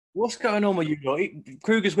What's going on with you lot?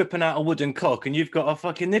 Kruger's whipping out a wooden cock and you've got a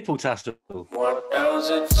fucking nipple tassel. What does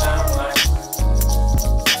it sound like?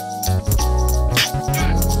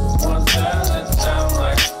 What does it sound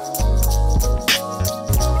like?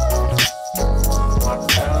 What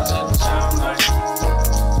does it sound like?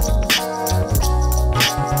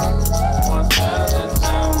 What does it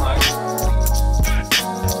sound like?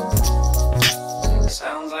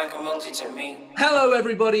 Sounds like a multi to me. Hello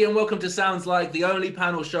everybody and welcome to Sounds Like, the only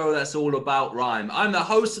panel show that's all about rhyme. I'm the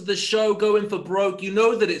host of the show, Going for Broke. You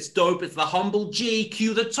know that it's dope. It's the humble G,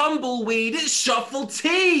 cue the tumbleweed, it's Shuffle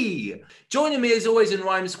T. Joining me as always in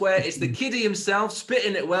Rhyme Square, it's the kiddie himself,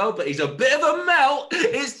 spitting it well, but he's a bit of a melt.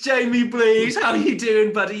 It's Jamie Bleez. How you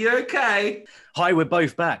doing, buddy? You okay? Hi, we're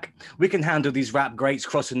both back. We can handle these rap greats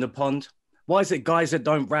crossing the pond. Why is it guys that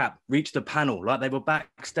don't rap reach the panel like they were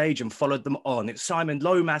backstage and followed them on? It's Simon,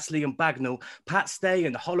 Lomas, Liam Bagnall, Pat Stay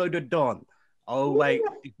and Hollow the Don. Oh wait,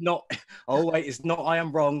 it's not. Oh wait, it's not. I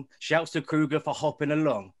am wrong. Shouts to Cruger for hopping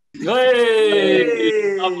along.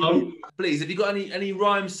 Hey! Please, have you got any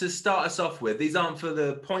rhymes to start us off with? These aren't for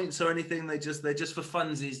the points or anything. They're just for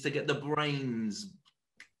funsies to get the brains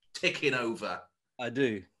ticking over. I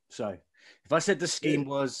do. So, if I said the scheme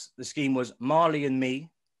was Marley and Me.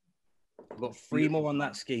 I've got three more on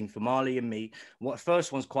that scheme for Marley and Me. What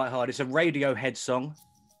first one's quite hard. It's a Radiohead song.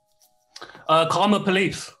 Karma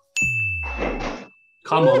Police.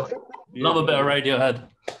 Come on. Love a bit of Radiohead.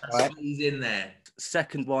 Right. He's in there.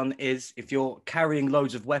 Second one is if you're carrying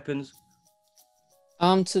loads of weapons.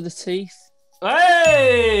 Arm to the teeth.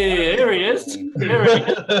 Hey, here he is. Here he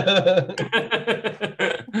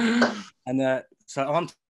is. And so arm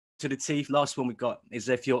to the teeth. Last one we've got is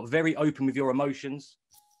if you're very open with your emotions.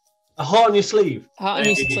 A heart on your sleeve. Heart on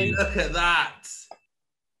your sleeve. Look at that.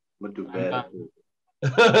 Not too bad.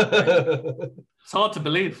 It's hard to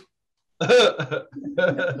believe.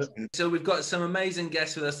 So we've got some amazing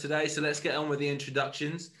guests with us today. So let's get on with the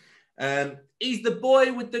introductions. He's the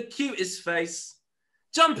boy with the cutest face.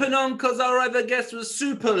 Jumping on because our other guest was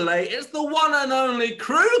super late. It's the one and only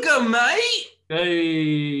Cruger, mate.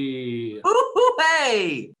 Hey. Ooh,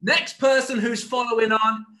 hey. Next person who's following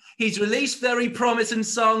on. He's released very promising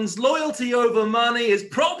songs. Loyalty over money is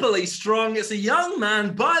properly strong. It's a young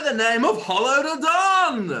man by the name of Hollow the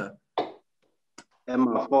Don. And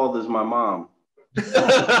my father's my mom.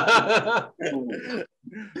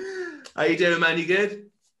 How you doing, man? You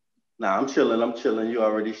good? Nah, I'm chilling. You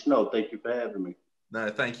already know. Thank you for having me. No,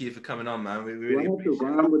 thank you for coming on, man. We Do really I have to appreciate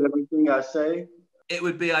it. rhyme with everything I say? It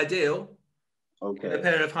would be ideal. A Okay.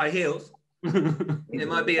 pair of high heels. It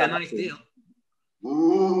might be a nice deal.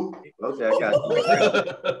 Okay, I got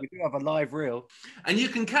you. We do have a live reel. And you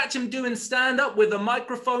can catch him doing stand-up with a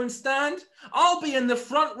microphone stand. I'll be in the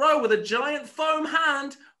front row with a giant foam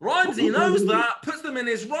hand. Rhymes, he knows that. Puts them in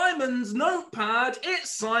his Ryman's notepad.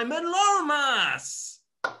 It's Simon Lomas.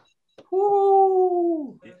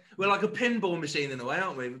 Woo. We're like a pinball machine in a way,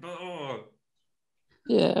 aren't we? Oh,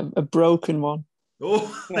 Yeah, a broken one.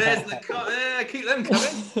 There's the cut. Yeah, keep them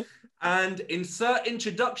coming. And insert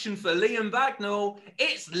introduction for Liam Bagnall.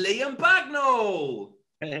 It's Liam Bagnall.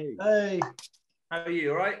 Hey. Hey, How are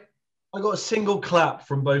you? All right? I got a single clap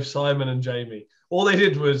from both Simon and Jamie. All they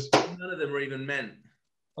did was, None of them were even meant.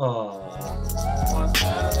 oh. What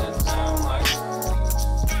does it sound like?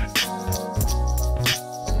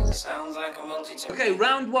 Sounds like a multi to me. Okay,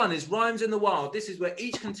 round one is Rhymes in the Wild. This is where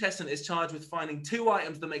each contestant is charged with finding two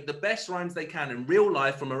items that make the best rhymes they can in real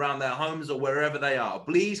life from around their homes or wherever they are.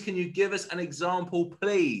 Please, can you give us an example,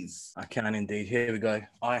 please? I can indeed. Here we go.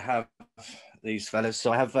 I have these fellas.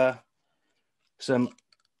 So I have some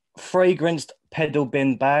fragranced pedal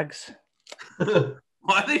bin bags. Why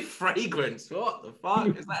are they fragrance? What the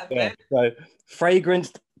fuck? Is that a thing? So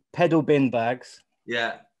fragranced pedal bin bags.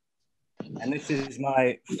 Yeah. And this is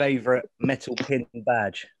my favorite metal pin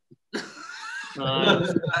badge.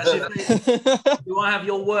 That's your favorite. Do I have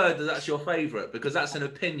your word that that's your favorite? Because that's an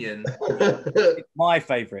opinion. My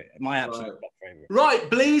favorite. My absolute favorite. Right,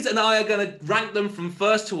 Bleez and I are going to rank them from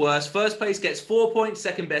first to worst. First place gets 4 points,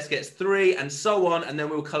 second best gets 3, and so on, and then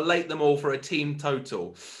we'll collate them all for a team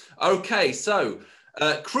total. Okay, so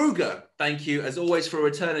Cruger, thank you as always for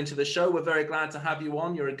returning to the show. We're very glad to have you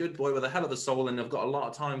on. You're a good boy with a hell of a soul, and I've got a lot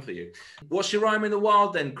of time for you. What's your rhyme in the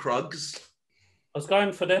wild then, Krugs? I was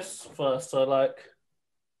going for this first. So, like,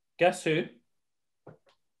 guess who?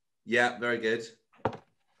 Yeah, very good.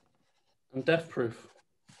 And Death Proof.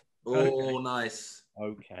 Oh, Okay. nice.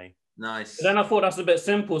 Okay. Nice. But then I thought that's a bit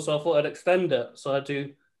simple, so I thought I'd extend it. So I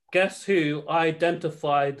do guess who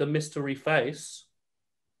identified the mystery face.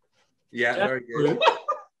 Yeah, Death very good. Proof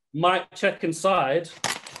might check inside.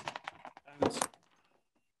 And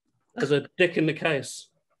There's a dick in the case.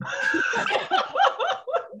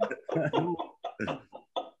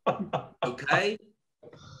 Okay.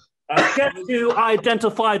 Guess who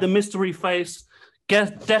identified the mystery face?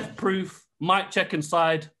 Guess death proof. Mic check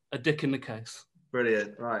inside. A dick in the case.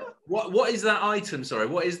 Brilliant. Right. What is that item? Sorry.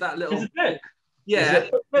 What is that little? It's a dick. Yeah.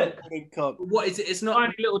 Dick. What is it? It's not.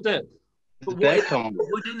 Tiny little dick. But They what is come with.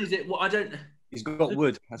 wooden? Is it? What I don't. He's got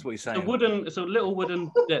wood. That's what he's saying. It's a little wooden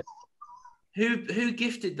dick. Who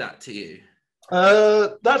gifted that to you?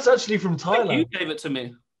 That's actually from You Thailand. gave it to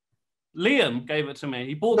me. Liam gave it to me.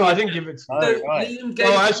 He bought No, me. I didn't give it to you. Oh, So right. Liam gave.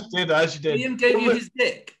 Oh, I actually did. Liam gave you his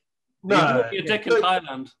dick. He No, bought me a dick in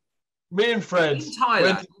Thailand. me and Fred In Thailand?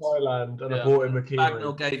 went to Thailand and I Yeah. bought him a key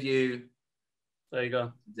Bagnall ring. gave you There you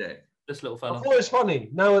go. dick. This little I fella. thought it was funny.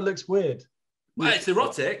 Now it looks weird. Well, it's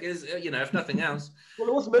erotic, is if nothing else. Well,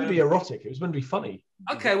 it wasn't meant to be erotic. It was meant to be funny.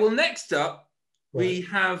 Okay. Well, next up we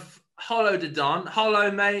have Hollow the Don.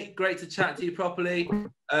 Hollow, mate. Great to chat to you properly.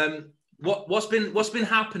 What's been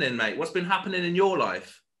happening, mate? What's been happening in your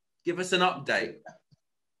life? Give us an update.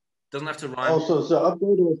 Doesn't have to rhyme. Also, so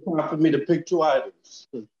update it was time for me to pick two items.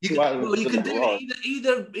 You can do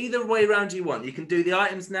it either way around you want. You can do the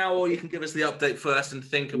items now, or you can give us the update first and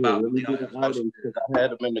think about Let me the do the items. items because I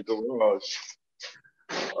had them in the garage.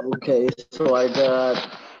 Okay, so I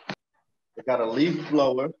got a leaf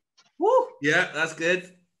blower Woo! Yeah, that's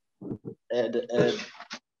good. and a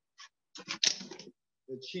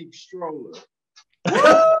cheap stroller.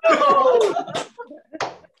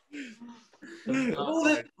 All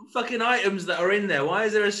the fucking items that are in there. Why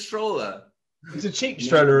is there a stroller? It's a cheap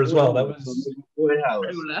stroller as well. That was. Warehouse.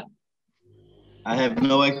 I have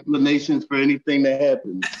no explanations for anything that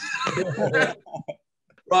happened.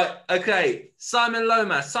 Right. Okay. Simon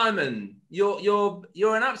Lomas. Simon, you're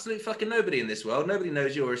an absolute fucking nobody in this world. Nobody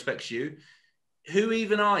knows you or respects you. Who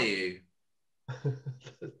even are you?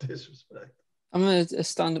 Disrespect. I'm a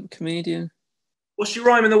stand-up comedian. What's your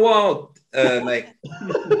rhyme in the wild, mate?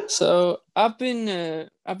 So I've been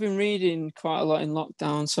reading quite a lot in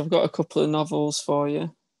lockdown. So I've got a couple of novels for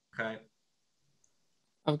you. Okay.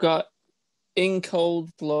 I've got In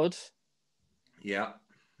Cold Blood Yeah.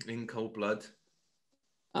 In cold blood.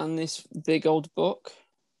 and this big old book.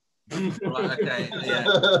 Right. Okay. Yeah.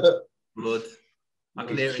 Blood. I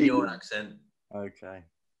can hear it in your accent. Okay.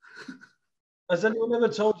 Has anyone ever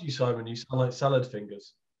told you, Simon, you sound like salad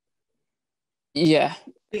fingers? Yeah.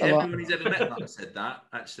 I think A lot. everyone who's ever met him said that,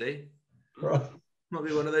 actually. Right. Might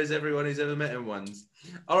be one of those everyone who's ever met him ones.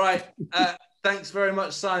 All right. Thanks very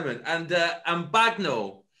much, Simon. And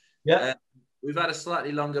Bagnall. Yeah. We've had a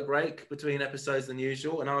slightly longer break between episodes than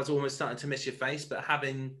usual, and I was almost starting to miss your face, but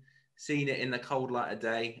having seen it in the cold light of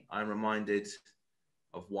day, I'm reminded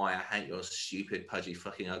of why I hate your stupid, pudgy,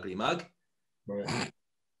 fucking ugly mug. Right.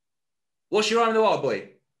 What's your rhyme in the wild,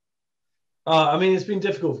 boy? I mean, it's been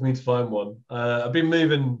difficult for me to find one. I've been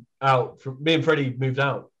moving out. Me and Freddie moved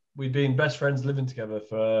out. We'd been best friends living together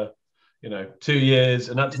for, 2 years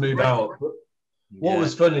and had to move out. But what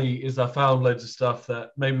was funny is I found loads of stuff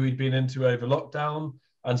that maybe we'd been into over lockdown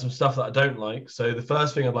and some stuff that I don't like. So the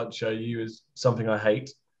first thing I'd like to show you is something I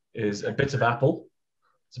hate, is a bit of apple.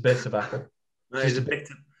 It's a bit of apple. There's a bit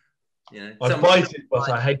of, I bite it, but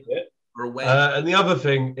I hate it. Or a way. And the other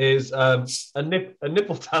thing is a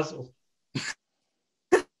nipple tassel.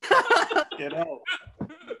 Get out.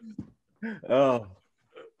 Oh.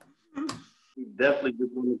 We definitely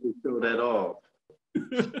just wanted to show that off.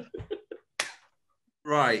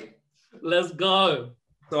 Right. Let's go.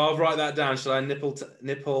 So I'll write that down. Shall I nipple?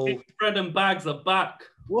 Bread and bags are back.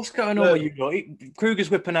 What's going on with you lot? Kruger's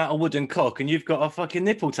whipping out a wooden cock and you've got a fucking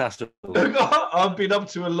nipple tassel. I've been up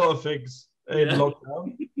to a lot of things in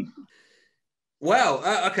lockdown. Well,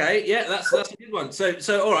 okay, yeah, that's a good one. So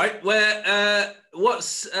all right,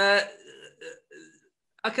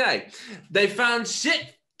 okay? They found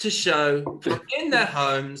shit to show from in their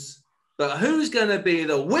homes, but who's gonna be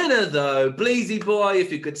the winner though? Bleezy boy,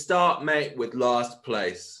 if you could start, mate, with last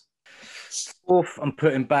place. Fourth, I'm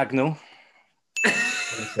putting Bagnall.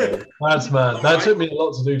 That's mad. That took me a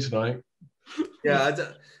lot to do tonight. Yeah,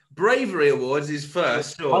 bravery awards is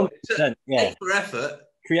first. Sure, 100%, yeah. for effort.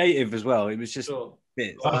 Creative as well. It was just Sure.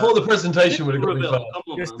 bits. I thought the presentation would have got me Reveal. first. Come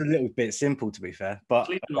on, Just a man. little bit simple, to be fair. But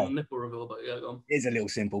Sleeping on the nipple reveal, but yeah, go on. it is a little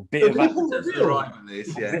simple. Bit of apple. That's the right on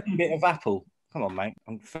this, yeah. Bit of apple. Come on, mate.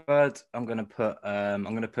 I'm third. I'm gonna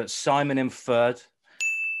put Simon in third.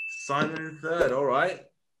 Simon in third. All right.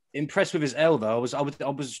 Impressed with his L though. I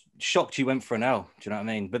was shocked you went for an L. Do you know what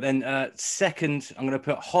I mean? But then second, I'm gonna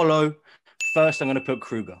put Hollow. First, I'm gonna put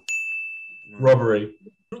Kruger. Robbery.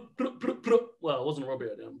 Well, it wasn't a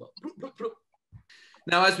robbery at the end, but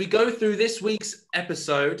Now, as we go through this week's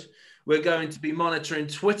episode, We're going to be monitoring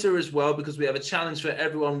Twitter as well because we have a challenge for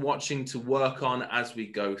everyone watching to work on as we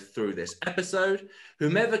go through this episode.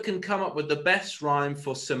 Whomever can come up with the best rhyme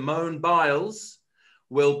for Simone Biles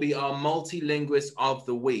will be our multilinguist of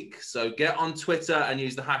the week. So get on Twitter and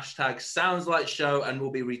use the hashtag SoundsLikeShow and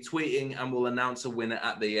we'll be retweeting and we'll announce a winner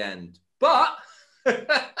at the end. But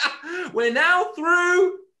we're now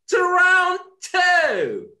through to round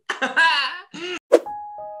 2.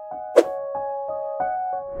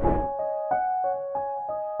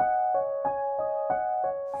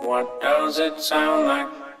 What does it sound like?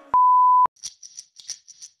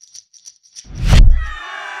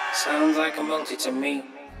 Sounds like a multi to me.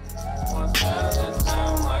 What does it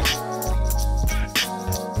sound like?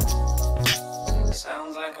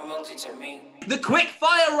 Sounds like a multi to me. The quick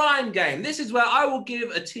fire rhyme game. This is where I will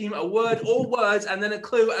give a team a word or words and then a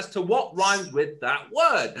clue as to what rhymes with that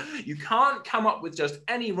word. You can't come up with just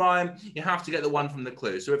any rhyme. You have to get the one from the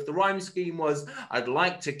clue. So if the rhyme scheme was, I'd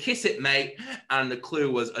like to kiss it, mate, and the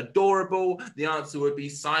clue was adorable, the answer would be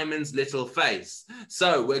Simon's little face.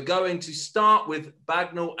 So we're going to start with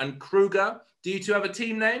Bagnall and Cruger. Do you two have a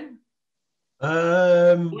team name? We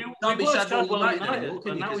Can't be were Shadwell Shadwell United United, anymore,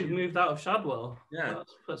 can but you? now 'Cause we've you- moved out of Shadwell. Yeah.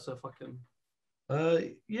 That's so fucking...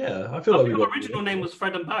 Yeah, I feel like we Our got original name was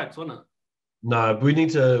Fred and Bags, wasn't it? No, we need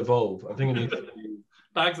to evolve. I think it needs to be.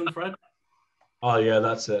 Bags and Fred. Oh yeah,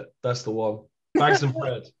 that's it. That's the one. Bags and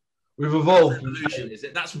Fred. We've evolved. Revolution, is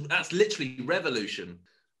it? That's literally revolution.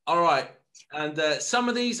 All right. And some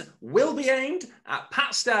of these will be aimed at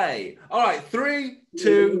Pat Stay. All right, 3,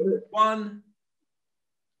 2, 1,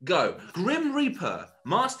 go. Grim Reaper,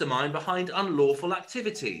 mastermind behind unlawful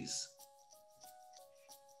activities.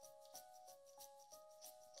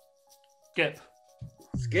 Skip.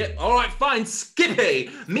 Skip. All right, fine. Skippy.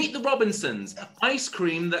 Meet the Robinsons. Ice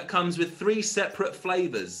cream that comes with 3 separate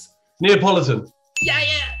flavors. Neapolitan. Yeah.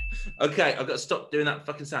 Okay, I've got to stop doing that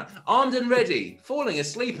fucking sound. Armed and ready. Falling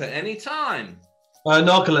asleep at any time.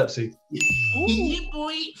 Narcolepsy. Yeah,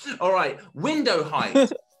 boy. All right. Window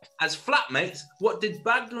height. As flatmates, what did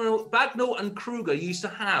Bagnall and Cruger used to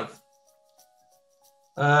have?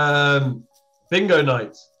 Bingo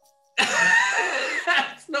nights.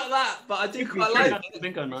 It's not that, but I do quite like it.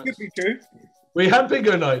 Bingo nights. Could be true. We had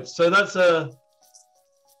bingo nights, so that's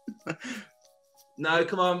No,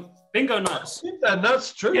 come on. Bingo nights.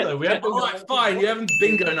 that's true Yeah, though. We had All right, fine. You're having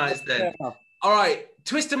bingo nights then. All right.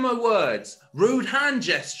 Twisting my words. Rude hand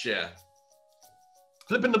gesture.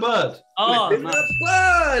 flipping the bird. Oh, Flipping nice. the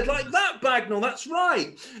bird. Like that, Bagnall. That's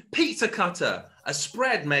right. Pizza cutter. A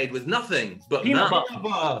spread made with nothing but Peanut nut. butter.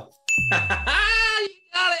 Bar. You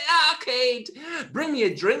got it, Arcade. Bring me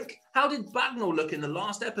a drink. How did Bagnall look in the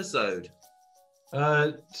last episode?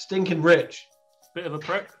 Stinking rich. Bit of a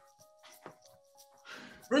prick.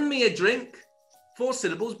 Bring me a drink. 4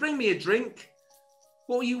 syllables. Bring me a drink.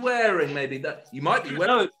 What were you wearing? Maybe that you might be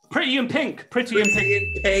wearing. No, pretty in pink. Pretty in pink. Pretty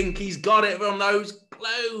in pink. He's got it from those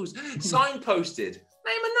clothes. Signposted.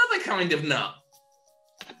 Name another kind of nut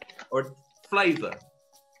or flavour.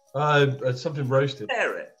 Something roasted.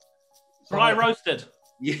 Share it. Dry roasted.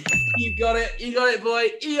 You got it. You got it, boy.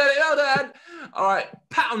 You got it. Well done. All right.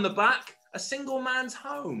 Pat on the back. A single man's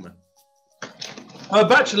home.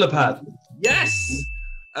 Bachelor pad. Yes.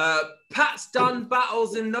 Pat's done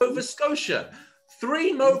battles in Nova Scotia.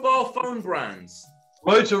 3 mobile phone brands.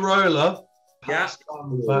 Motorola. Yeah.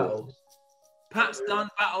 Battles. Pat's done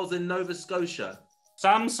battles in Nova Scotia.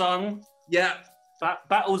 Samsung. Yeah.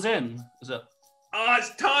 Battles in. Is it? Oh,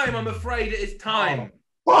 it's time. I'm afraid it is time.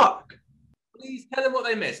 Fuck. Please tell them what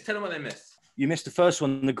they missed. Tell them what they missed. You missed the first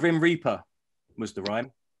one. The Grim Reaper was the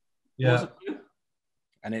rhyme, Yeah.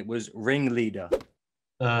 and it was ringleader.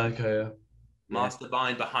 Okay. Yeah.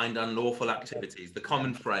 Mastermind behind unlawful activities. The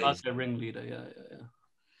common phrase. That's a ringleader. Yeah.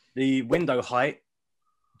 The window height,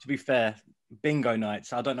 to be fair, bingo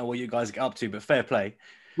nights. I don't know what you guys get up to, but fair play.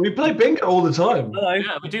 We play bingo all the time. Hello.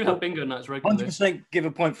 Yeah, we do have bingo nights regularly. 100% give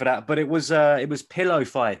a point for that, but it was pillow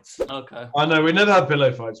fights. Okay. I know we never had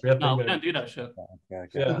pillow fights. We had No, bingo. we don't do that shit. Okay.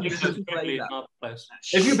 Yeah. Bingo's strictly in our place.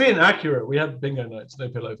 If you're being accurate, we had bingo nights, no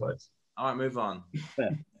pillow fights. All right, move on.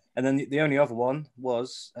 And then the only other one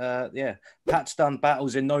was, Pat's done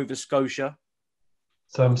battles in Nova Scotia.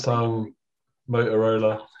 Samsung,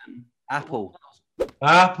 Motorola, Apple.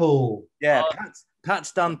 Apple. Yeah,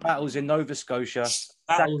 Pat's done battles in Nova Scotia.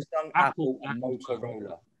 Battles, Samsung, Apple, Apple, and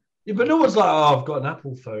Motorola. Yeah, but no one's like, oh, I've got an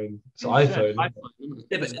Apple phone. It's an iPhone. Yeah,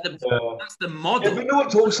 but Yeah. that's the Yeah, model. but no one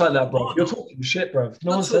talks like that, bro. You're talking shit, bro. No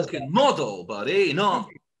Not one says talking model, buddy. Not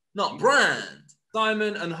brand.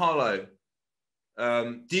 Simon and Hollow.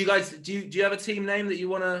 Do you guys do you have a team name that you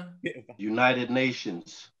want to? United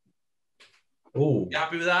Nations. Oh, You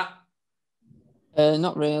happy with that?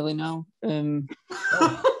 Not really, no.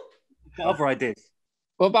 What other ideas?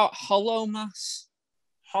 What about Hollow Mass?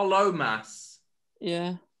 Hollow Mass.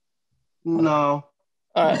 Yeah. No.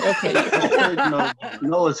 All right, okay.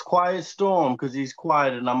 No, it's Quiet Storm because he's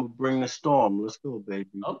quiet and I'm going to bring the storm. Let's go, baby.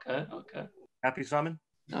 Okay. Happy, Simon?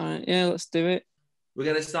 All right, yeah, let's do it. We're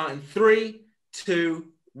going to start in 3, 2,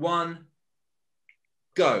 1,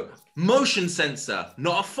 go. Motion sensor,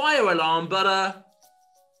 not a fire alarm, but a...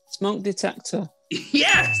 Smoke detector.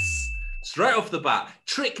 Yes! Straight off the bat.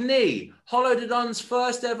 Trick Knee, Holododon's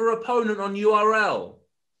first ever opponent on URL.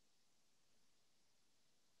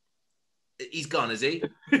 He's gone, is he?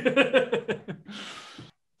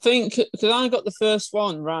 Think, because I got the first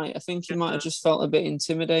one right, I think he might have just felt a bit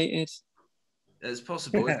intimidated. It's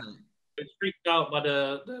possible, isn't it? It's freaked out by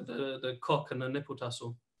the cock and the nipple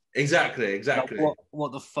tassel. Exactly. Like,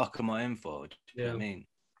 what the fuck am I in for? Do you know what I mean?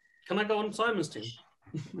 Can I go on Simon's team?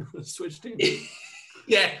 Switch team.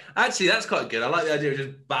 Yeah, actually, that's quite good. I like the idea of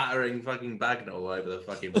just battering fucking Bagnall all over the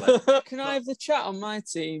fucking place. Can I have the chat on my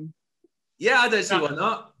team? Yeah, I don't see why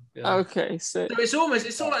not. Yeah. Okay, so So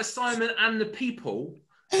it's all like Simon and the people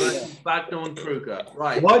versus Bagnall and Cruger.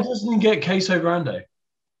 Right. Why doesn't he get K-SoGrandé?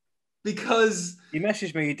 Because He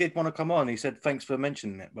messaged me. He did want to come on. He said thanks for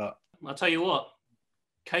mentioning it, but I'll tell you what.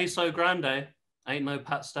 K-SoGrandé ain't no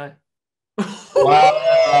Pat Stay.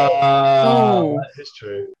 Oh. That is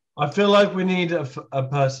true. I feel like we need a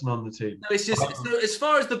person on the team. no, it's just so as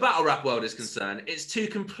far as the battle rap world is concerned, it's two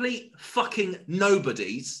complete fucking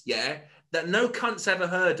nobodies, yeah, that no cunt's ever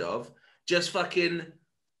heard of, just fucking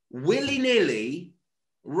willy-nilly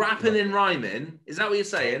rapping and rhyming. Is that what you're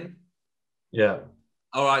saying? Yeah.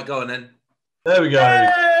 All right, go on then. There we go.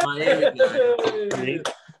 Right, here we go.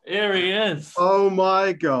 Here he is. Oh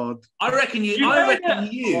my god. I reckon you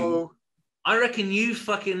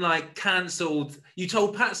fucking like cancelled. You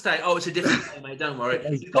told Pat Stay, oh, it's a different thing, mate. Don't worry.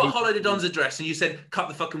 You got Holododon's address and you said, cut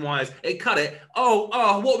the fucking wires. It cut it. Oh,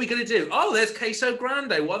 what are we going to do? Oh, there's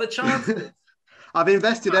K-SoGrandé. What are the chances? I've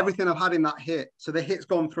invested everything I've had in that hit. So the hit's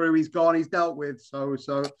gone through, he's gone, he's dealt with. So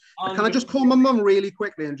can I just call my mum really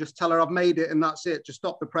quickly and just tell her I've made it and that's it? Just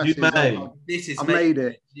stop the pressing. You may. I've made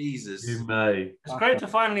it. Jesus. You may. It's great to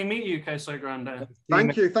finally meet you, K-SoGrandé.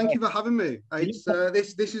 Thank you for having me. It's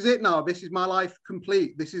this is it now. This is my life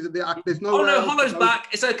complete. This is there's no. Oh no, Hollow's back.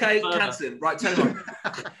 It's okay. Cancel him. Right, tell him.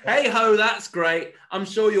 Hey ho, that's great. I'm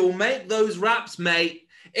sure you'll make those raps, mate.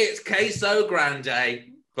 It's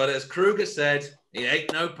K-SoGrandé, but as Cruger said, he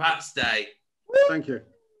ain't no Pat Stay. Thank you.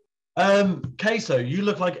 K-So, you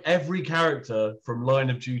look like every character from Line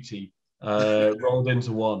of Duty rolled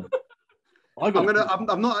into one.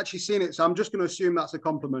 I'm not actually seeing it, so I'm just gonna assume that's a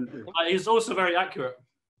compliment. He's also very accurate.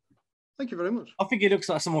 Thank you very much. I think he looks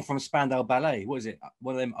like someone from Spandau Ballet. What is it?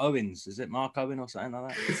 One of them Owens? Is it Mark Owen or something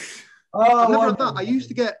like that? I've never had that. I used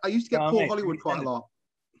to get Paul Hollywood quite a lot.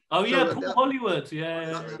 Oh yeah, So, Paul Hollywood.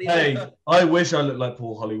 Yeah. Hey, I wish I looked like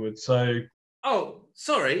Paul Hollywood. So, Oh,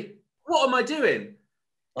 sorry. What am I doing?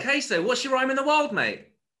 K-So, what's your rhyme in the wild, mate?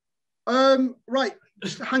 Right.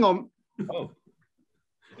 Just hang on. Oh,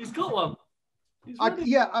 He's got one.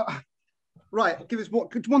 Right. Give us one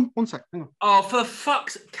sec. Hang on. Oh, for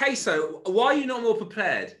fuck's K-So, why are you not more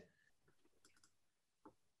prepared?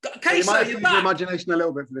 You K-So, might have to you're use your back. imagination a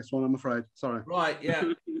little bit for this one, I'm afraid. Sorry. Right, yeah.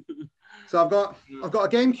 So I've got a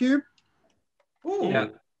GameCube. Ooh. Yeah.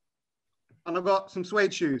 And I've got some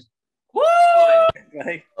suede shoes. Woo!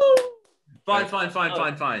 okay.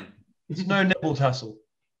 Fine. there's no nipple tassel.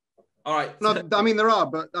 All right. No, I mean there are,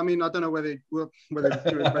 but I mean I don't know whether you're ready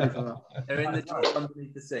for that. They're in the drawer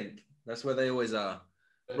underneath the sink. That's where they always are.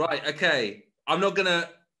 Right. Okay. I'm not gonna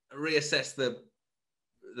reassess the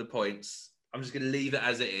points. I'm just gonna leave it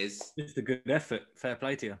as it is. Just a good effort. Fair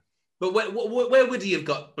play to you. But where would he have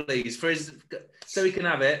got, please, for his, so he can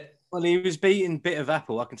have it? Well, he was beating Bit of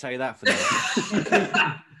Apple. I can tell you that for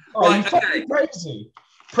now. Right, fucking crazy.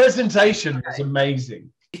 Presentation was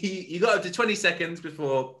amazing. You got up to 20 seconds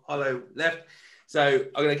before Hollow left. So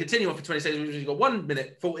I'm going to continue on for 20 seconds. We've got 1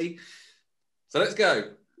 minute 40. So let's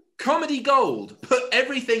go. Comedy gold. Put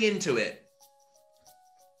everything into it.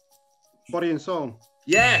 Body and soul.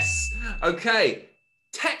 Yes. Okay.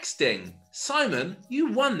 Texting. Simon,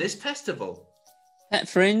 you won this festival. Pet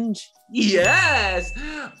Fringe. Yes.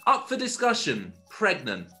 Up for discussion.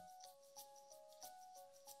 Pregnant.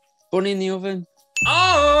 Bunny in the oven.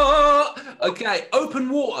 Oh, okay. Open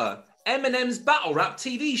water. Eminem's battle rap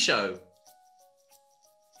TV show.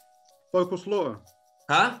 Vocal slaughter.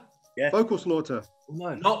 Huh? Yeah. Vocal slaughter.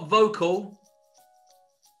 No. Not vocal.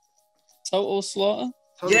 Total slaughter.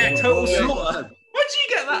 Yeah, total slaughter. Where'd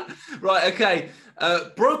you get that? Right, okay.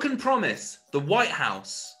 Broken Promise. The White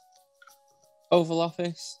House. Oval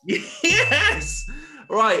Office. Yes!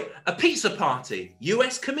 Right, a pizza party.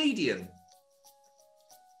 US comedian.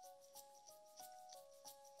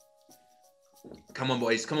 Come on,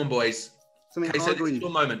 boys. Come on, boys. Something Okay, so this is Hargreaves. your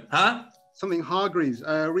moment. Huh? Something Hargreaves.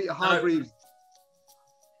 Rita Hargreaves.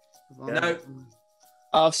 No.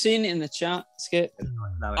 I've seen it in the chat. Skip.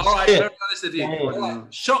 All right, very honest with you. All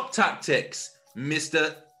right. Shock tactics,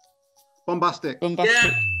 Mr. Bombastic.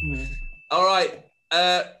 Bombastic. Yeah. All right.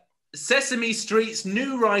 Sesame Street's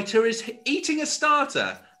new writer is eating a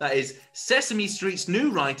starter. That is, Sesame Street's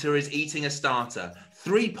new writer is eating a starter.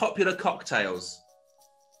 3 popular cocktails.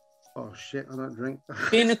 Oh shit! I don't drink.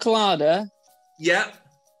 Pina colada. Yeah.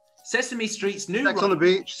 Sesame Street's new Sex on the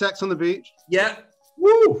beach. Sex on the beach. Yeah.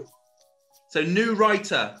 Woo! So new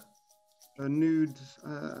writer. A nude.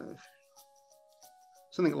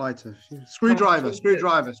 Something lighter. Screwdriver.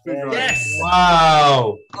 Screwdriver. Screwdriver. Yes.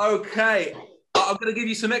 Wow. Okay. I'm going to give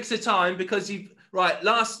you some extra time because you've right.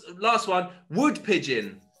 Last one. Wood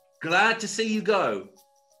pigeon. Glad to see you go.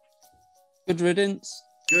 Good riddance.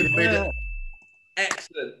 Good riddance.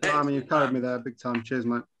 Excellent. I mean, you carried me there big time. Cheers,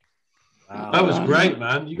 mate. Wow. That was great,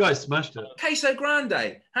 man. You guys smashed it.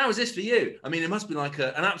 K-SoGrandé, how is this for you? I mean, it must be like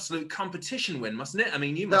an absolute competition win, mustn't it? I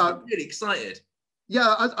mean, you must be really excited.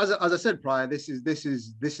 Yeah, as I said prior, this is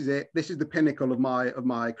it. This is the pinnacle of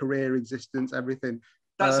my career existence. Everything.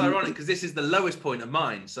 That's ironic because this is the lowest point of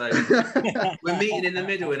mine. So we're meeting in the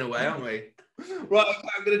middle in a way, aren't we? Right, okay,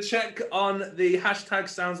 I'm going to check on the hashtag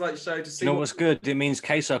Sounds Like Show to see. You know what's good? It means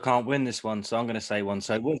Queso can't win this one, so I'm going to say one.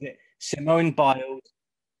 So was it Simone Biles?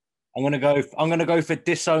 I'm going to go for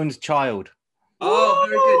disowned child. Oh,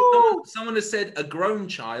 very good. Someone has said a grown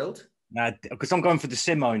child. Nah, because I'm going for the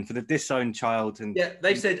Simone, for the disowned child. And yeah,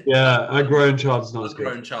 they've said. Yeah, a grown child's not a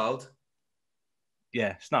grown child. Yeah,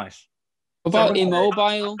 it's nice. What about immobile?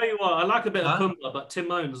 I'll tell you what, I like a bit of Pumbaa, but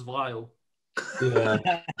Timone's vile. Yeah.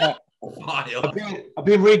 Vile. I've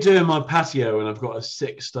been redoing my patio and I've got a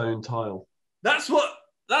 6-stone tile. That's what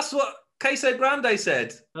K-SoGrandé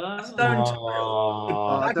said. Stone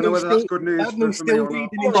tile. I don't know whether that's good news for me or not.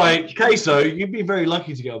 All right, Queso, you'd be very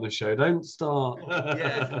lucky to get on the show. Don't start.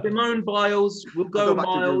 Yeah, Simone Biles will go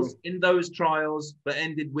miles in those trials, but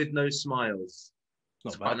ended with no smiles.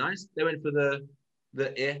 That's quite nice. They went for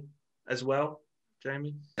the ear as well,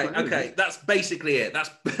 Jamie. Okay, that's basically it. That's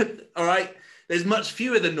all right. There's much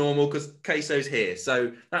fewer than normal because Queso's here,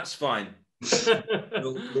 so that's fine.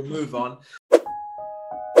 we'll move on.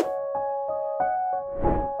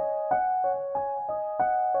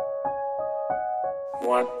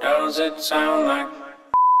 What does it sound like?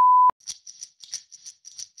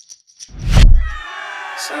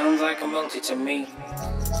 Sounds like a multi to me.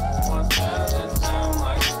 What does it sound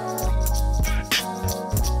like?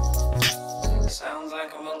 Sounds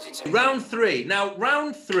like a multi to me. Round 3. Now,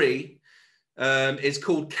 round 3 is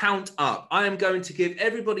called Count Up. I am going to give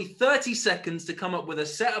everybody 30 seconds to come up with a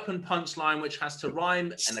setup and punchline which has to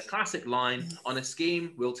rhyme and a classic line on a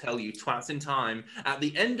scheme we'll tell you twats in time. At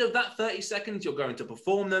the end of that 30 seconds, you're going to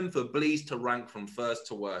perform them for Bleez to rank from first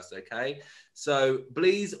to worst, okay? So,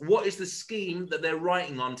 Bleez, what is the scheme that they're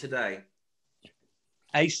writing on today?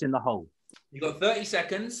 Ace in the hole. You've got 30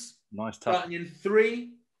 seconds. Nice touch. Starting in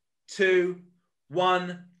 3, 2,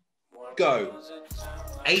 1, go.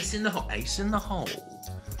 Ace in the hole. Ace in the hole.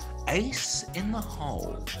 Ace in the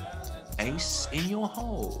hole. Ace in your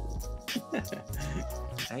hole.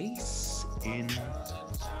 Ace in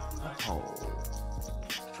the hole.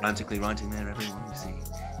 Frantically writing there, everyone. You see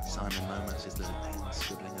Simon Lomas, his little pen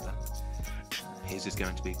scribbling about. His is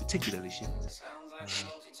going to be particularly short.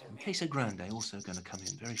 K-SoGrandé also going to come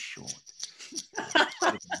in very short.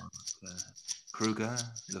 Cruger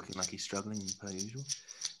looking like he's struggling per usual.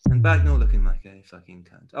 And Bagnall looking like a fucking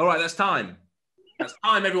cunt. All right, that's time. That's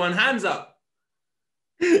time, everyone. Hands up.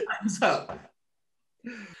 Hands up.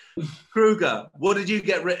 Cruger, what did you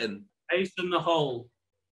get written? Ace in the hole.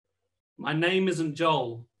 My name isn't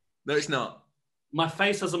Joel. No, it's not. My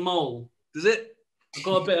face has a mole. Does it? I've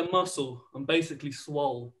got a bit of muscle. I'm basically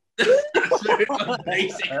swole.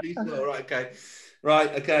 Basically swole. Right, okay. Right,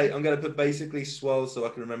 okay. I'm going to put basically swole so I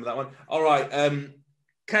can remember that one. All right.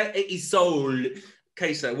 Soul.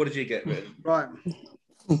 Queso, what did you get written? Right.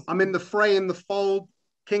 I'm in the fray, in the fold,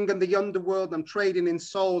 king in the underworld. I'm trading in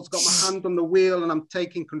souls, got my hand on the wheel, and I'm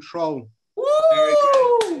taking control. Woo! Very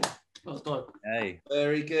good. That's good. Hey.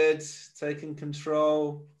 Very good. Taking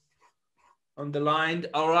control. Underlined.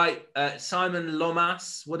 All right. Simon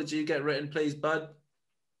Lomas, what did you get written, please, bud?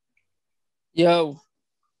 Yo.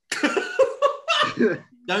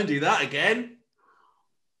 Don't do that again.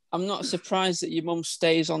 I'm not surprised that your mum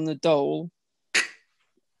stays on the dole.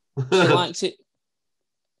 She likes it.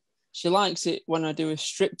 She likes it when I do a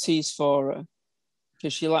striptease for her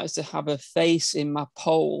because she likes to have her face in my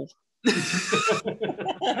pole. Is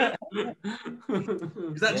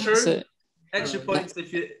that true? So, Extra points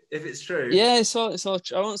if it's true. yeah, it's all.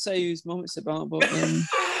 I won't say whose mum it's about, but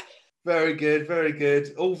Very good, very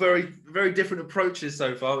good. All very, very different approaches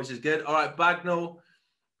so far, which is good. All right, Bagnall.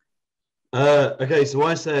 Okay, so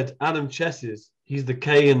I said Adam Chesses. He's the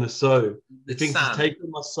K in the so. He thinks Sam. he's taken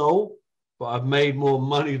my soul, but I've made more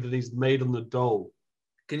money than he's made on the dole.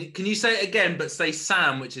 Can you say it again, but say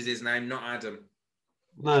Sam, which is his name, not Adam?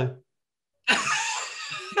 No,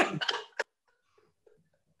 I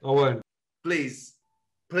won't. Please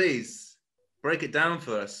break it down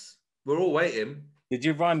for us. We're all waiting. Did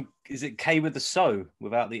you rhyme? Is it K with the so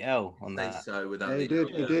without the L on Say that? so without Yeah, he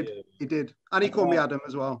the- did. He did. And he called me Adam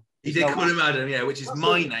as well. He did call him Adam, yeah, which is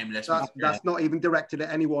my name. That's not even directed at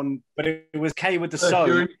anyone. But it was K with the Look, so,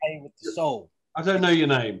 you're- K with the soul. I don't know your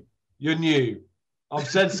name. You're new. I've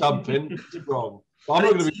said something wrong. But I'm And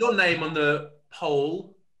not going to it's your name on the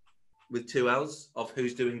poll with 2 L's of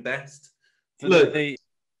who's doing best. For Look.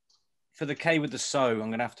 for the K with the so,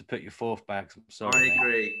 I'm gonna have to put your fourth back. I'm sorry. I mate.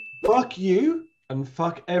 agree. fuck you and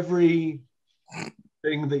fuck every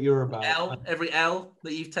thing that you're about. Every L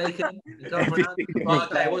that you've taken. Right,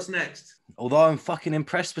 okay, what's next? Although I'm fucking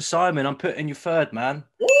impressed with Simon, I'm putting you third, man.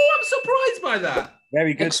 Oh, I'm surprised by that.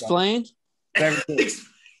 Very good. explain. Very good.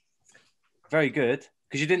 Very good.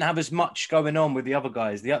 Because you didn't have as much going on with the other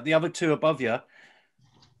guys. The other two above you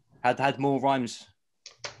had more rhymes.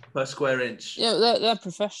 Per square inch. Yeah, they're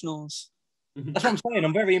professionals. That's what I'm saying.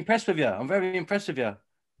 I'm very impressed with you. I'm very impressed with you.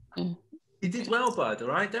 You did well, bud. All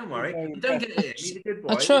right, don't worry. You don't get it. He's a good boy.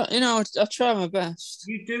 I try my best.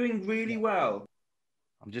 You're doing really well.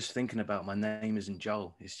 I'm just thinking about my name isn't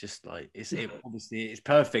Joel. It's just like obviously it's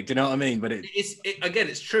perfect. You know what I mean? But Again,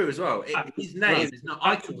 it's true as well. His name is not.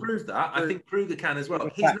 I can prove that. I think Cruger can as well.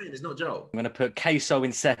 His name is not Joel. I'm going to put K-So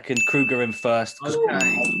in second, Cruger in first. Because Okay.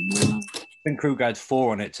 I think Cruger had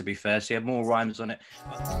 4 on it, to be fair. So he had more rhymes on it.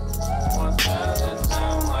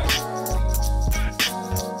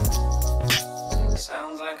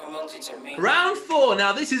 Sounds like a multi to me. Round 4.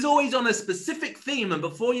 Now, this is always on a specific theme, and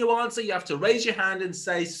before you answer, you have to raise your hand and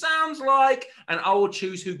say, sounds like, and I will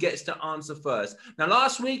choose who gets to answer first. Now,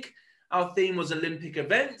 last week, our theme was Olympic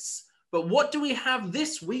events, but what do we have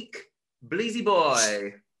this week, Bleezy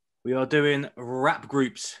boy? We are doing rap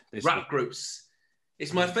groups this Rap week. groups.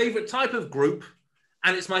 It's my favorite type of group,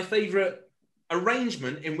 and it's my favorite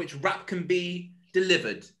arrangement in which rap can be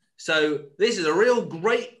delivered. So this is a real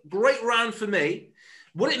great round for me.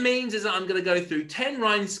 What it means is that I'm going to go through 10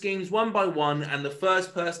 rhyme schemes one by one, and the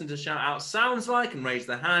first person to shout out sounds like and raise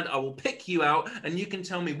their hand, I will pick you out, and you can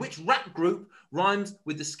tell me which rap group rhymes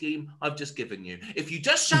with the scheme I've just given you. If you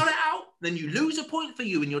just shout it out, then you lose a point for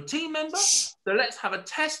you and your team member. So let's have a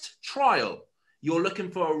test trial. You're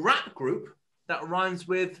looking for a rap group that rhymes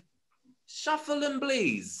with Shuffle and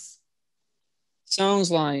Bleez.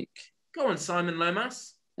 Sounds like Go on, Simon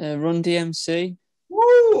Lomas. Run DMC.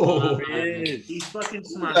 Woo! He's fucking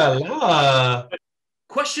smashed. La, la.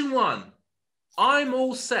 Question 1. I'm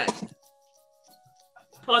all set.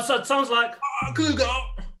 Oh, so it sounds like Cruger.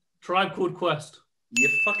 Tribe Called Quest. You're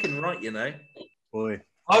fucking right, you know. Boy.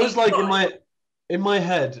 I was like in my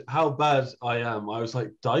head how bad I am. I was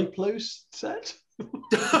like Diplo set.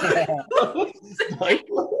 Diplo?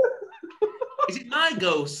 Is it my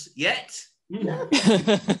ghost yet?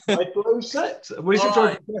 Diplo set. We should All try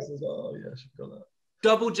right. to guess. Oh yeah, I should have got that.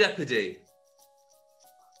 Double Jeopardy.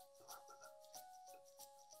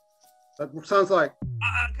 That sounds like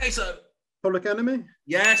Okay, so Public Enemy.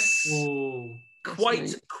 yes, Oh,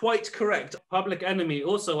 quite correct. Public Enemy.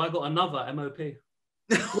 Also, I got another MOP.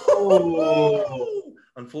 Oh.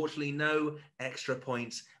 Unfortunately, no extra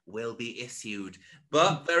points will be issued,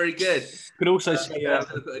 but very good. Could also say I'm going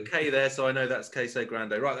to put a K there, so I know that's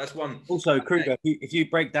K-SoGrandé. Right, that's one. also Kruger. If you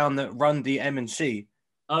break down the Run DM and C,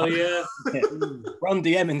 Oh, yeah. Run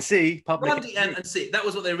DM and C, public. Run, DM, and C. That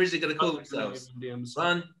was what they were originally going to call themselves.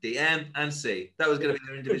 Run, DM, and C. That was going to be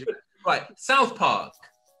their individual. Right, South Park.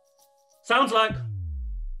 Sounds like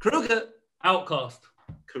Kruger. Outcast.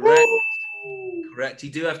 Correct. Correct. You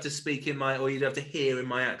do have to speak in my, or you'd have to hear in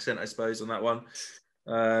my accent, I suppose, on that one.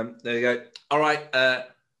 There you go. All right.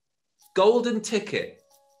 Golden Ticket.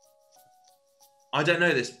 I don't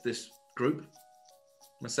know this group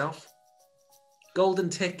myself. Golden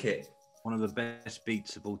Ticket. One of the best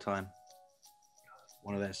beats of all time.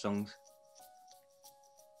 One of their songs.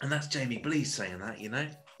 And that's Jamie Bleez saying that, you know.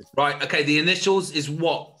 Right. Okay. The initials is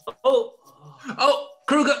what? Oh, Oh,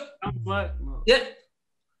 Kruger. sounds like Yeah.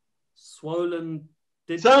 Swollen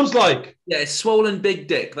Sounds like. Yeah, it's swollen big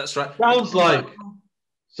dick. That's right. Sounds like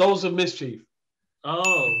Souls of Mischief.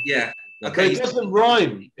 Oh. Yeah. But Okay. it doesn't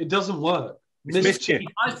rhyme. It doesn't work. Mischief.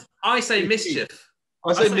 I say mischief.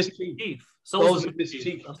 I say Mischief. Souls of of Mischief.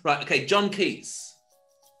 Mischief. Right. Okay. John Keats.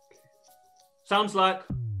 Sounds like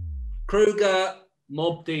Cruger.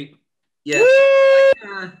 Mob Deep. Yeah.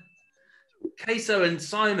 Queso and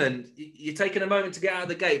Simon, you're taking a moment to get out of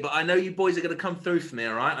the gate, but I know you boys are going to come through for me,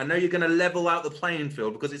 all right? I know you're going to level out the playing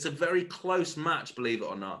field because it's a very close match, believe it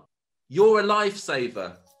or not. You're a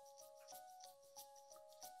lifesaver.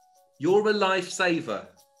 You're a lifesaver.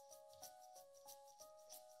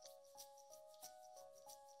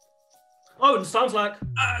 Oh, it sounds like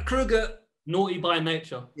Cruger. Naughty by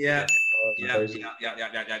Nature. Yeah. Yeah.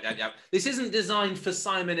 This isn't designed for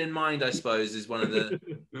Simon in mind, I suppose, is one of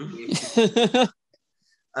the...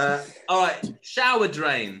 all right, shower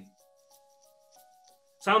drain.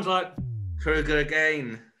 Sounds like Cruger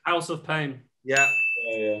again. House of Pain. Yeah.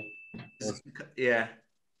 Yeah. Yeah.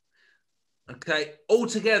 Okay, all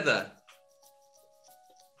together.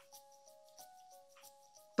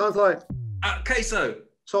 Sounds like Queso.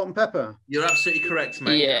 Salt and Pepper. You're absolutely correct,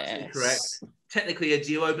 mate. Yes. Absolutely correct. Technically a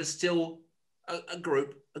duo, but still a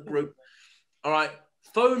group. All right.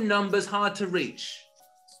 Phone numbers hard to reach.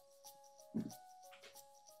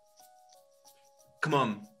 Come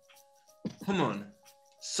on.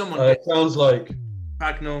 Someone. It sounds like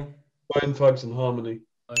Bagnall. Bone Thugs and Harmony.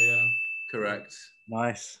 Oh yeah. Correct.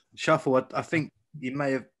 Nice. Shuffle, I think you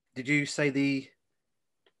may have... Did you say the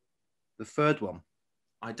third one?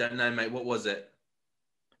 I don't know, mate. What was it?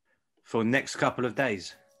 For next couple of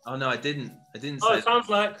days. Oh no, I didn't. Say It sounds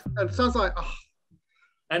like It sounds like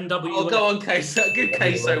NW. Oh, go on, Queso. Give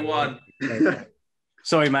Queso one.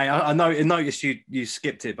 Sorry, mate. I noticed you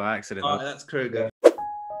skipped it by accident. All right, that's Kruger.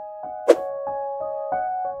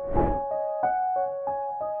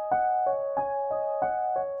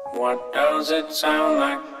 What does it sound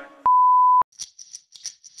like?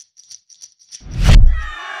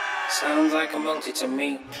 Sounds like a multi to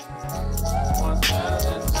me. What does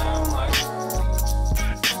it sound like?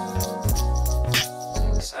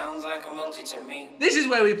 Sounds like a multi to me. This is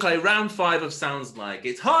where we play round 5 of Sounds Like.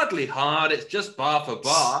 It's hardly hard, it's just bar for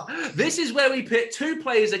bar. This is where we pit 2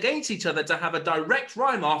 players against each other to have a direct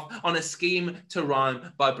rhyme off on a scheme to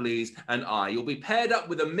rhyme by Bleez and I. You'll be paired up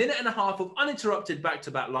with 1.5 minutes of uninterrupted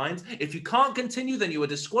back-to-back lines. If you can't continue, then you are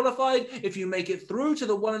disqualified. If you make it through to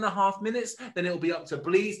the 1.5 minutes, then it'll be up to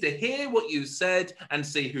Bleez to hear what you said and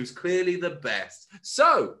see who's clearly the best.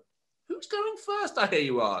 So, who's going first, I hear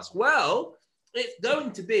you ask? Well, it's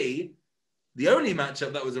going to be the only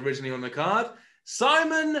matchup that was originally on the card,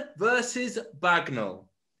 Simon versus Bagnall.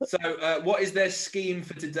 So what is their scheme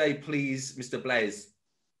for today, please, Mr. Bleez?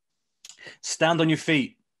 Stand on your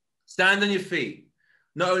feet. Stand on your feet.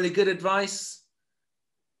 Not only good advice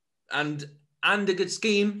and a good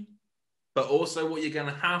scheme, but also what you're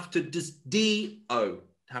going to have to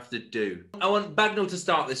have to do. I want Bagnall to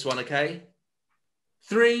start this one, okay?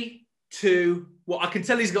 3, 2, well, I can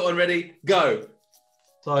tell he's got one ready. Go.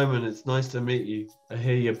 Simon, it's nice to meet you. I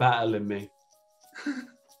hear you're battling me.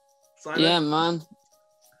 Simon? Yeah, man.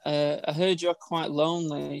 I heard you're quite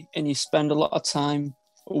lonely and you spend a lot of time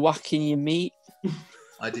whacking your meat.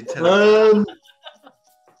 I did tell him.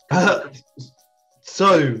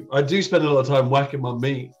 So, I do spend a lot of time whacking my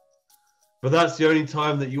meat, but that's the only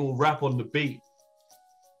time that you'll rap on the beat.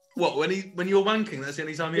 What, when you're wanking, that's the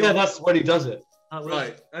only time you're... Yeah, that's when he does it.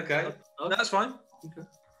 Right, okay. That's fine. Okay.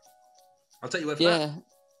 I'll take you word for Yeah,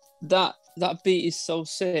 that beat is so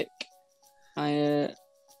sick. I'm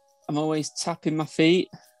always tapping my feet.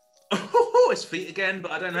 Oh, it's feet again,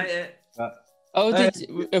 but I don't hate it.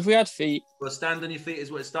 Have we had feet? Well, stand on your feet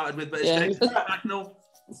is what it started with, but it's Yeah. Bagnall.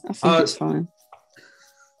 I think it's fine.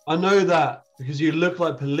 I know that because you look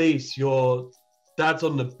like police. Your dad's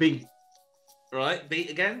on the beat. Right,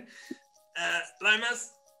 beat again.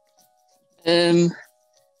 Lomas?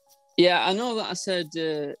 Yeah, I know that I said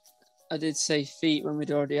I did say feet when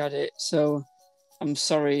we'd already had it, so I'm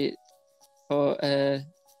sorry for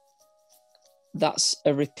that's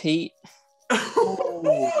a repeat. Oh,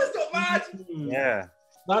 it's not bad. Yeah.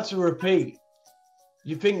 That's a repeat.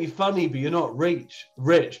 You think you're funny, but you're not rich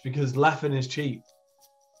because laughing is cheap.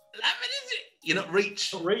 Laughing is it? You're not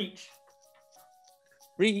reach.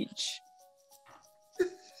 Reach.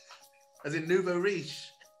 As in nouveau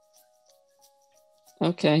riche.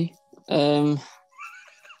 Okay.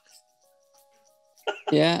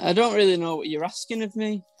 Yeah, I don't really know what you're asking of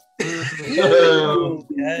me.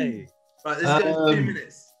 Okay. Right, this is 2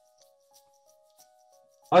 minutes.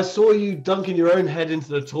 I saw you dunking your own head into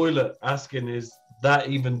the toilet asking, is that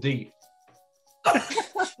even deep?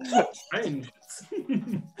 Strange.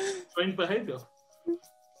 Strange behaviour.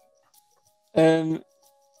 I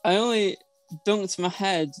only dunked my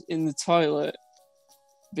head in the toilet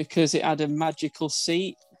because it had a magical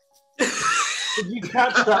seat. Did you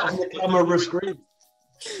catch that on the camera screen?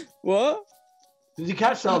 What? Did you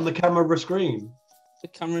catch that on the camera screen? The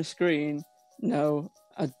camera screen? No,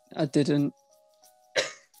 I didn't.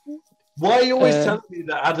 Why are you always telling me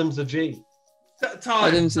that Adam's a G?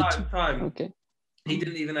 Time. Okay. He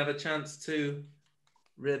didn't even have a chance to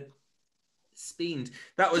respond.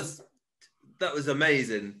 That was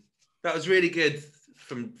amazing. That was really good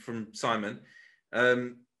from Simon.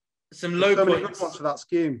 Some low so points. many good ones for that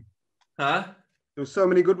scheme. Huh? There were so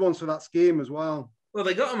many good ones for that scheme as well. Well,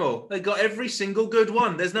 they got them all. They got every single good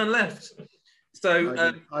one. There's none left.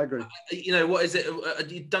 So, I agree. You know, what is it?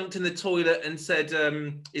 You dunked in the toilet and said,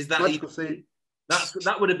 "Is that?" Magical seat.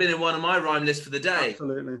 That would have been in one of my rhyme lists for the day.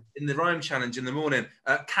 Absolutely. In the rhyme challenge in the morning.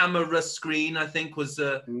 Camera screen, I think, was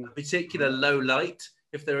a particular low light,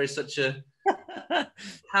 if there is such a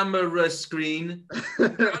camera screen. How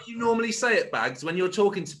do you normally say it, Bags, when you're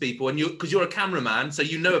talking to people, and because you're a cameraman, so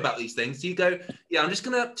you know about these things. You go, "Yeah, I'm just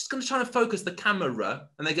gonna try to focus the camera,"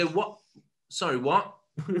 and they go, "What? Sorry, what?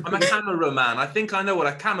 I'm a cameraman. I think I know what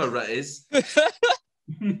a camera is." Well,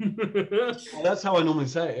 that's how I normally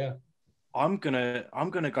say it. Yeah. I'm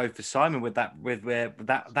gonna go for Simon with that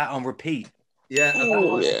on repeat. Yeah.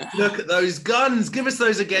 Oh, yeah. Look at those guns. Give us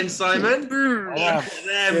those again, Simon. Look at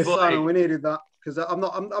them, Yeah, boy. Simon, we needed that because I'm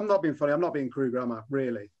not being funny. I'm not being Cruger, am I?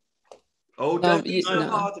 Really? Oh, don't be so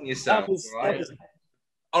hard on yourself.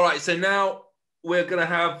 All right. So now we're gonna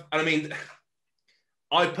have. I mean,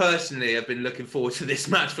 I personally have been looking forward to this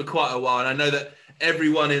match for quite a while, and I know that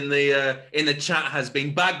everyone in the chat has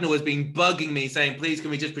been. Bagnall has been bugging me, saying, "Please,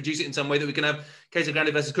 can we just produce it in some way that we can have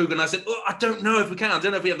K-SoGrandé versus Cruger?" And I said, "Oh, I don't know if we can. I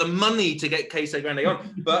don't know if we have the money to get K-SoGrandé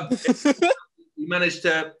on, but we managed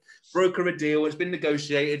to broker a deal. It's been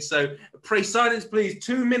negotiated. So pray silence, please.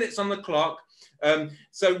 2 minutes on the clock."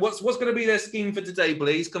 So what's going to be their scheme for today,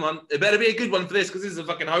 please? Come on, it better be a good one for this because this is a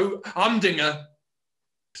fucking humdinger.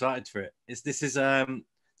 Excited for it. The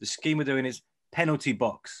scheme we're doing is penalty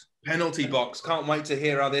box. Penalty box. Can't wait to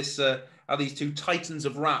hear how these two titans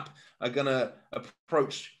of rap are gonna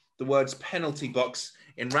approach the words penalty box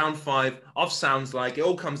in round 5 of Sounds Like. It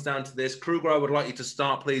all comes down to this. Cruger, I would like you to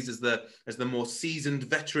start, please, as the more seasoned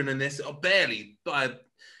veteran in this. Oh, barely by a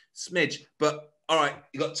smidge, but all right.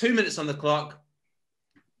 You got 2 minutes on the clock,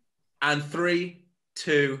 and 3,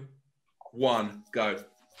 2, 1, go.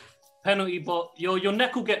 Penalty box. Your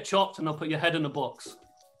neck will get chopped, and I'll put your head in a box.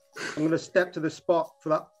 I'm going to step to the spot for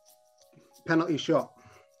that penalty shot.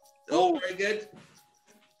 Oh, very good.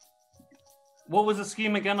 What was the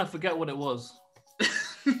scheme again? I forget what it was.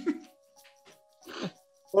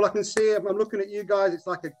 All I can see, I'm looking at you guys, it's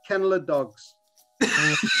like a kennel of dogs.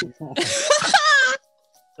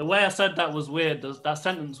 The way I said that was weird. That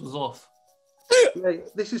sentence was off. Mate,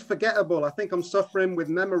 this is forgettable. I think I'm suffering with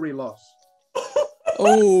memory loss.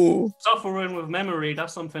 Oh. Suffering with memory,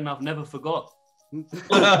 that's something I've never forgot.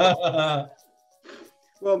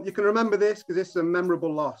 Well, you can remember this because it's a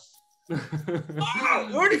memorable loss. Wow,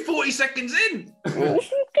 we're already 40 seconds in.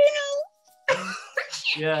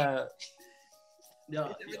 Yeah.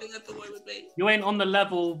 Everything that's the way with me. You ain't on the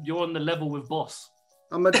level. You're on the level with boss.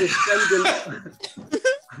 I'm a descendant.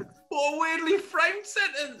 What a weirdly framed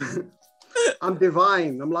sentence. I'm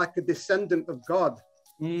divine. I'm like a descendant of God.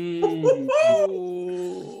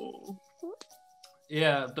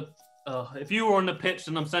 Yeah. If you were on the pitch,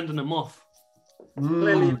 then I'm sending them off.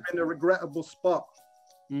 Clearly, you're in a regrettable spot.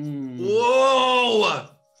 Whoa!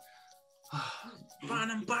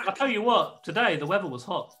 Run and back. I'll tell you what. Today the weather was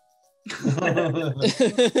hot.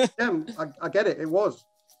 Yeah, I get it. It was.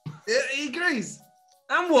 Yeah, he agrees.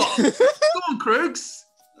 And what? Go on, Krugs.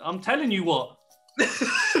 I'm telling you what.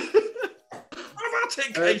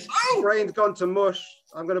 Brain's gone to mush.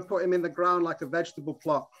 I'm going to put him in the ground like a vegetable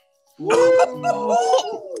plot.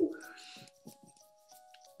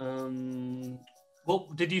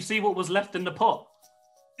 What did you see? What was left in the pot?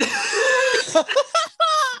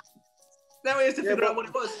 Now he has to figure out what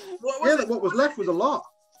it was. What was it? What was left was a lot.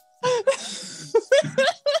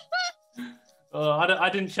 I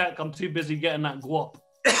didn't check. I'm too busy getting that guap.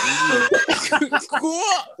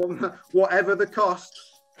 Whatever the cost.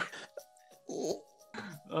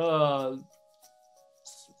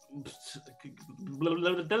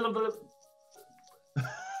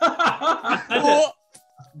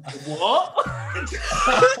 What?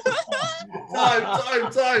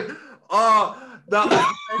 Time. Oh, that was the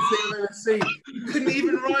best thing I've ever seen. You couldn't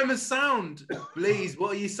even rhyme a sound. Please,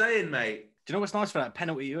 what are you saying, mate? Do you know what's nice for that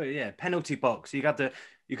penalty? Yeah, penalty box. You could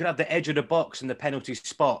have the edge of the box and the penalty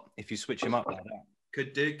spot if you switch them up like that.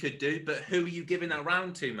 Could do. But who are you giving that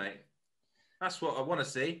round to, mate? That's what I want to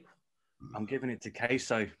see. I'm giving it to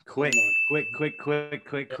K-So. Quick.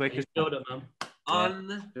 He's killed it, man.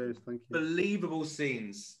 Unbelievable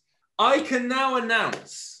scenes. I can now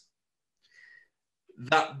announce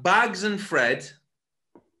that Bags and Fred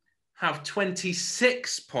have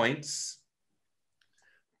 26 points,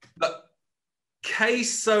 but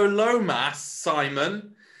K-So Lomas,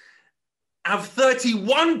 Simon, have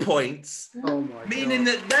 31 points, meaning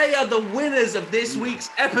that they are the winners of this week's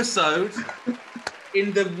episode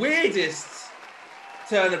in the weirdest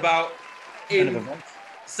turnabout in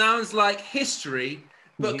Sounds Like history.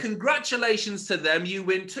 But congratulations to them. You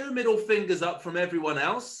win 2 middle fingers up from everyone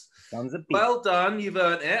else. Well done. You've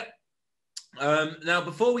earned it. Now,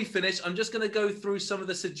 before we finish, I'm just going to go through some of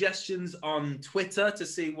the suggestions on Twitter to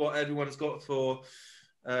see what everyone's got for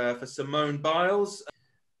Simone Biles.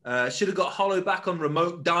 Should have got Hollow back on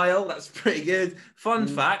remote dial. That's pretty good. Fun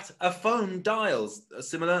fact, a phone dials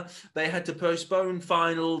similar. They had to postpone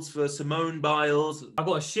finals for Simone Biles. I've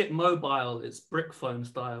got a shit mobile. It's brick phone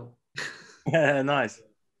style. Yeah, nice.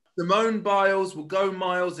 Simone Biles will go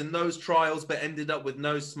miles in those trials, but ended up with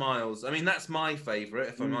no smiles. I mean, that's my favourite,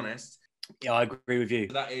 if I'm honest. Yeah, I agree with you.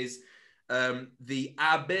 That is the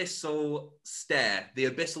Abyssal Stare. The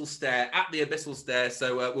Abyssal Stare, at the Abyssal Stare.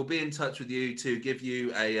 So we'll be in touch with you to give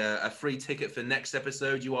you a free ticket for next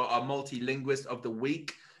episode. You are our multi-linguist of the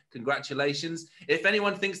week. Congratulations. If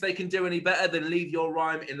anyone thinks they can do any better, then leave your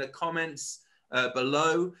rhyme in the comments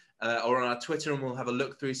below or on our Twitter, and we'll have a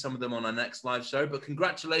look through some of them on our next live show. But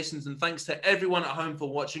congratulations and thanks to everyone at home for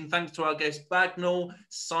watching. Thanks to our guests Bagnall,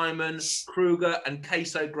 Simon, Kruger, and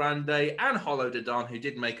K-SoGrandé, and Hollow Dadan, who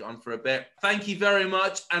did make it on for a bit. Thank you very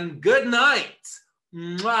much and good night.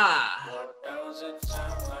 Mwah. What does it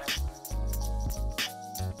sound like?